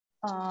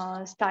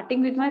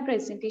Starting with my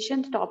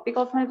presentation, the topic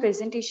of my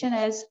presentation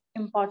is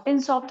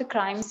importance of the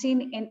crime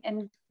scene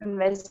in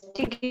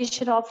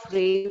investigation of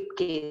rape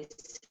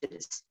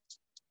cases.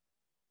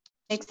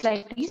 Next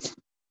slide, please.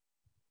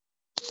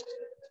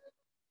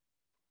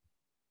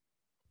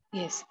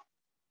 Yes.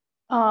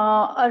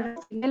 A rape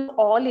of female of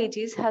all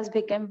ages has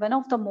become one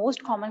of the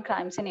most common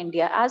crimes in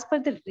India. As per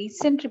the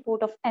recent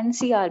report of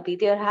NCRB,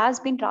 there has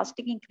been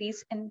drastic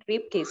increase in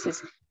rape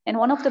cases. And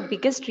one of the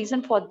biggest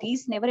reasons for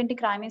these never-ending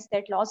crime is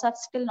that laws are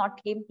still not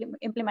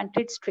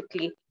implemented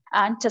strictly,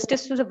 and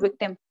justice to the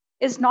victim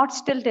is not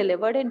still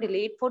delivered and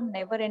delayed for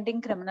never-ending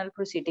criminal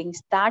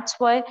proceedings. That's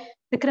why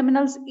the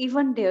criminals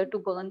even dare to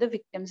burn the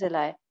victims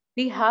alive.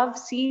 We have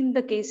seen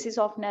the cases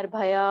of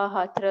Nirbhaya,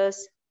 Hathras,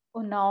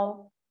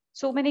 Unnao.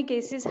 So many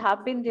cases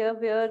have been there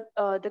where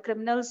the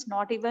criminals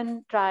not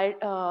even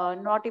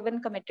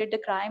committed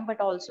the crime,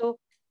 but also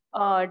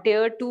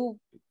dared to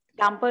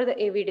tamper the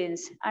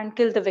evidence and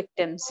kill the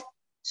victims.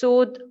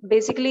 So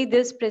basically,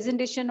 this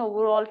presentation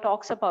overall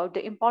talks about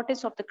the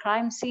importance of the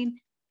crime scene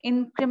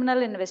in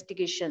criminal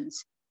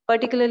investigations,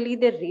 particularly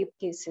the rape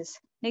cases.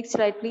 Next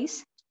slide,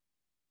 please.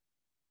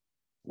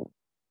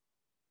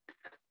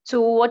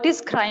 So what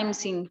is crime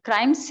scene?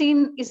 Crime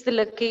scene is the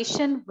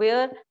location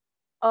where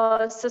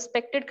a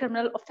suspected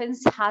criminal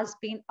offense has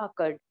been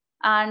occurred,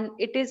 and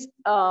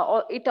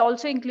it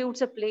also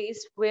includes a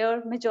place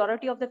where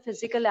majority of the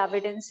physical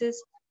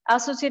evidences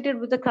associated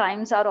with the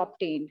crimes are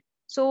obtained.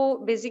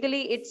 So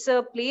basically, it's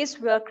a place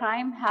where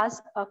crime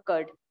has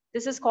occurred.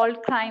 This is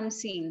called crime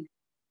scene.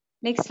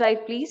 Next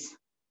slide, please.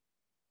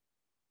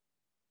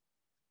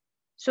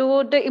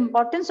 So the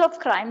importance of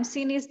crime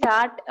scene is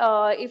that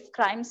if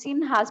crime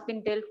scene has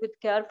been dealt with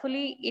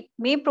carefully, it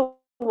may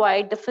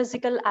provide the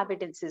physical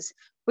evidences,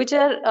 which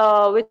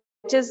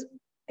is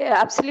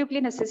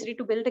absolutely necessary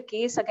to build a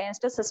case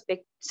against a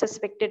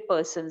suspected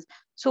persons.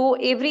 So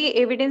every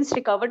evidence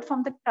recovered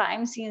from the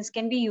crime scenes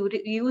can be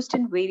used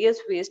in various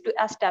ways to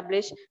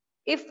establish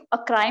if a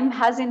crime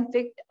has in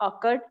fact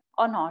occurred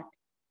or not.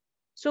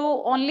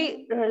 So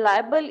only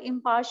reliable,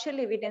 impartial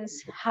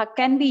evidence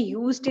can be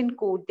used in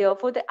court.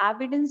 Therefore, the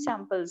evidence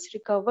samples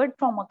recovered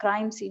from a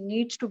crime scene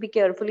needs to be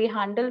carefully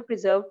handled,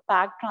 preserved,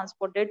 packed,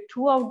 transported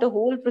throughout the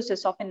whole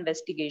process of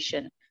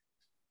investigation.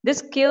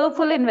 This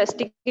careful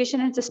investigation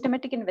and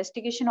systematic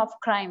investigation of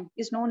crime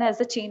is known as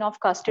the chain of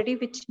custody,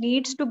 which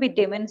needs to be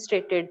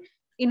demonstrated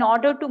in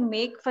order to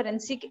make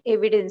forensic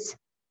evidence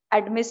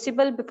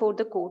admissible before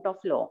the court of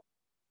law.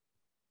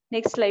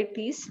 Next slide,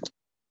 please.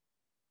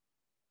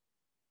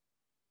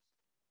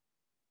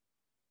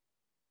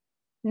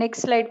 Next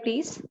slide,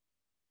 please.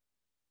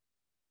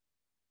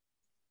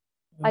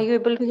 Are you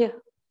able to hear?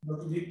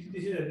 This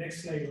is the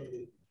next slide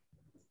only.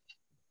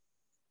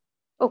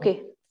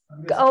 Okay.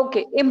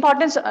 Okay.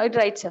 Importance,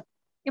 right, sir.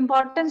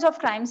 Importance of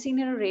crime scene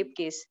in a rape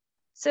case.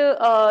 So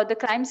the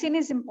crime scene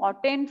is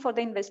important for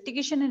the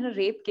investigation in a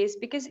rape case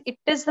because it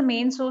is the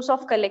main source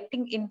of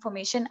collecting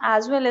information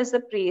as well as the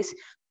praise,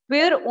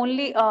 where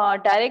only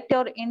direct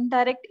or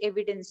indirect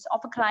evidence of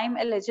a crime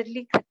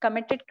allegedly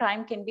committed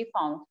crime can be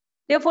found.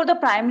 Therefore, the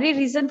primary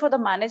reason for the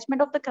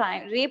management of the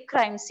rape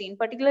crime scene,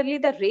 particularly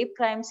the rape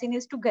crime scene,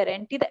 is to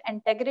guarantee the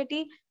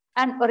integrity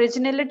and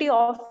originality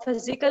of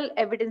physical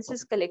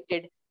evidences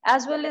collected,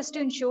 as well as to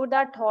ensure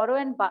that thorough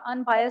and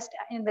unbiased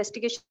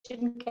investigation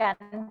can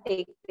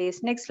take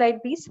place. Next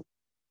slide, please.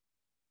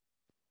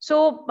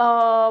 So,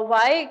 the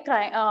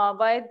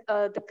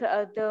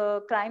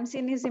crime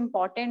scene is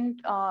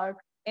important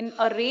in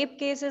a rape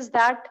case is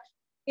that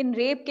in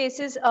rape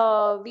cases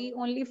we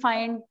only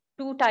find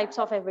two types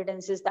of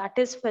evidences, that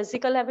is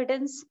physical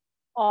evidence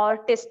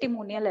or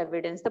testimonial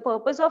evidence. The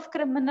purpose of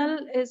criminal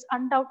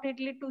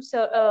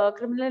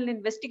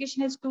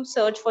investigation is to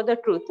search for the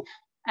truth,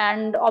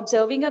 and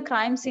observing a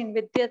crime scene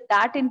with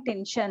that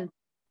intention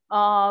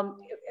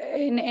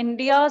in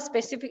India,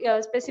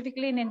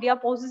 specifically in India,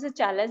 poses a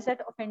challenge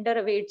that offender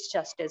awaits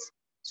justice.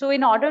 So,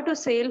 in order to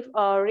solve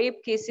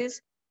rape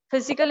cases,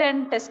 physical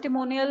and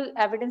testimonial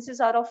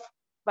evidences are of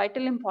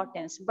vital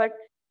importance. But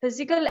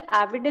physical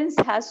evidence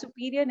has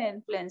superior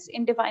influence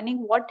in defining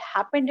what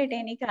happened at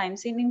any crime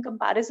scene in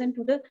comparison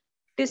to the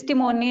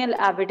testimonial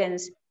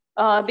evidence.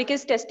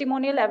 Because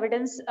testimonial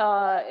evidence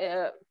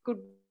could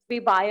be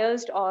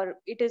biased, or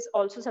it is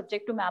also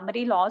subject to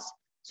memory loss.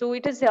 So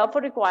it is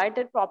therefore required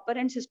that proper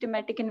and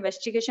systematic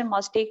investigation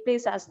must take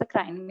place as the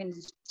crime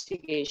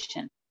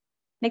investigation.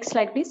 Next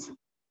slide, please.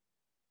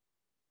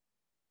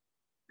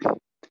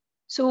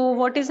 So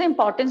what is the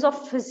importance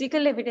of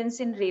physical evidence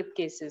in rape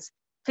cases?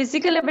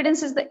 Physical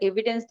evidence is the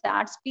evidence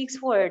that speaks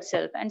for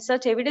itself, and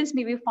such evidence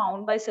may be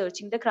found by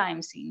searching the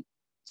crime scene.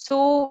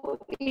 So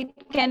it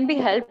can be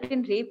helped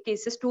in rape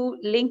cases to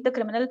link the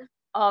criminal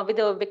with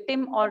the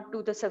victim or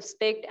to the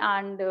suspect,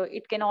 and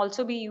it can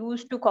also be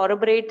used to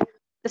corroborate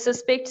the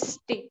suspect's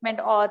statement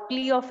or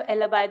plea of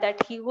alibi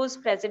that he was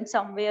present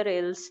somewhere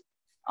else.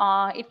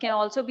 It can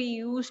also be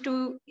used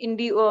to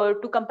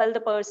compel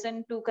the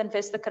person to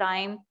confess the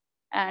crime,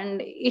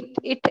 and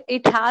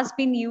it has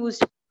been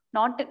used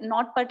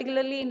not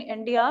particularly in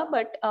India,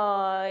 but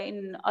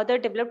in other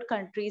developed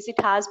countries, it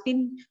has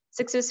been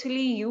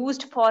successfully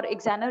used for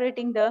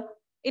exonerating the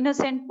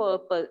innocent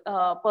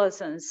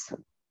persons.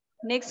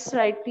 Next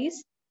slide,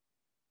 please.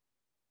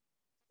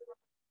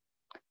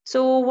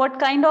 So, what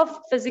kind of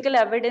physical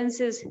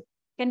evidences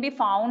can be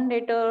found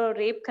at a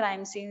rape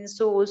crime scene?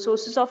 So,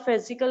 sources of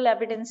physical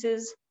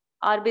evidences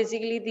are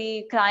basically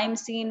the crime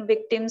scene,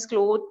 victims'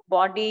 clothes,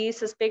 body,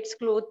 suspects'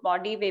 clothes,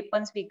 body,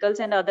 weapons, vehicles,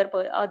 and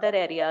other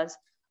areas.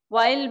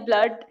 While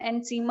blood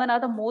and semen are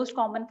the most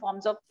common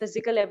forms of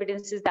physical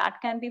evidences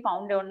that can be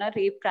found on a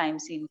rape crime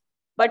scene,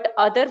 but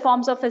other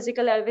forms of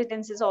physical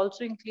evidences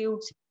also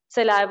includes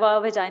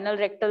saliva, vaginal,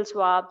 rectal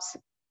swabs,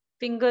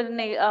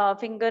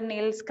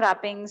 fingernail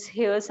scrapings,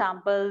 hair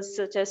samples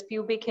such as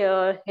pubic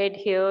hair, head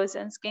hairs,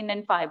 and skin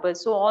and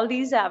fibers. So all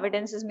these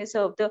evidences may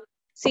serve the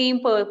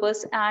same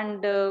purpose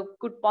and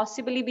could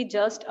possibly be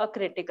just a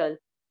critical.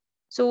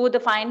 So the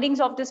findings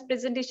of this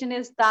presentation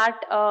is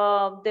that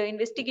the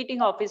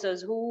investigating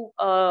officers who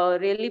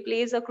really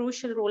plays a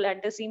crucial role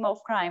at the scene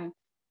of crime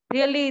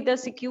really the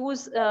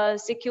secures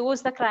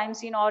the crime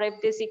scene, or if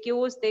they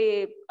secures,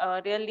 they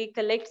really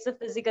collects the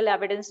physical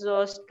evidence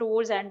or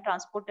stores and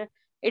transport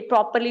it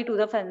properly to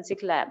the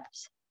forensic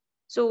labs.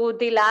 So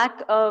they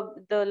lack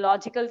the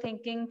logical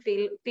thinking,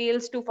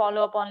 fails to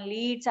follow up on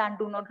leads, and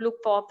do not look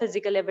for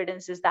physical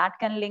evidences that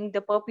can link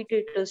the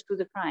perpetrators to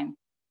the crime.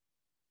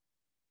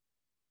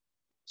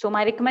 So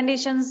my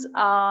recommendations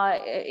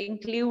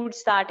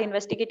includes that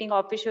investigating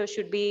officers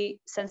should be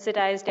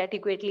sensitized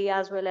adequately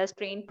as well as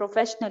trained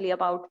professionally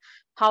about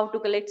how to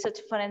collect such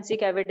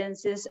forensic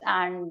evidences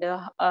and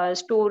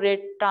store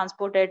it,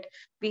 transport it.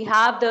 We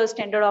have the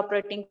standard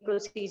operating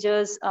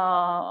procedures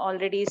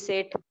already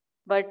set,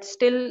 but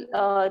still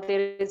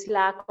there is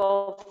lack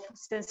of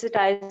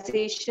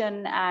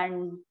sensitization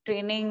and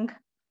training.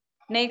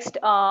 Next,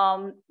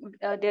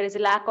 there is a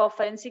lack of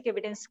forensic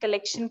evidence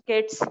collection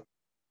kits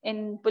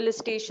in police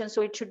stations,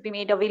 so it should be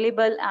made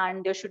available,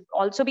 and there should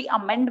also be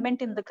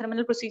amendment in the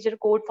criminal procedure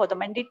code for the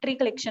mandatory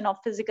collection of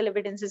physical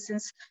evidences,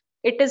 since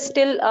it is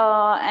still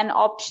an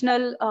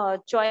optional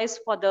choice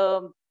for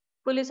the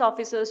police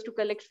officers to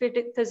collect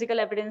physical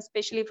evidence,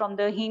 especially from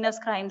the heinous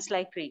crimes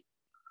like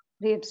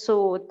rape.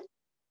 So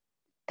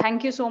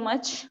thank you so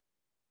much.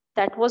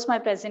 That was my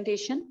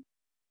presentation.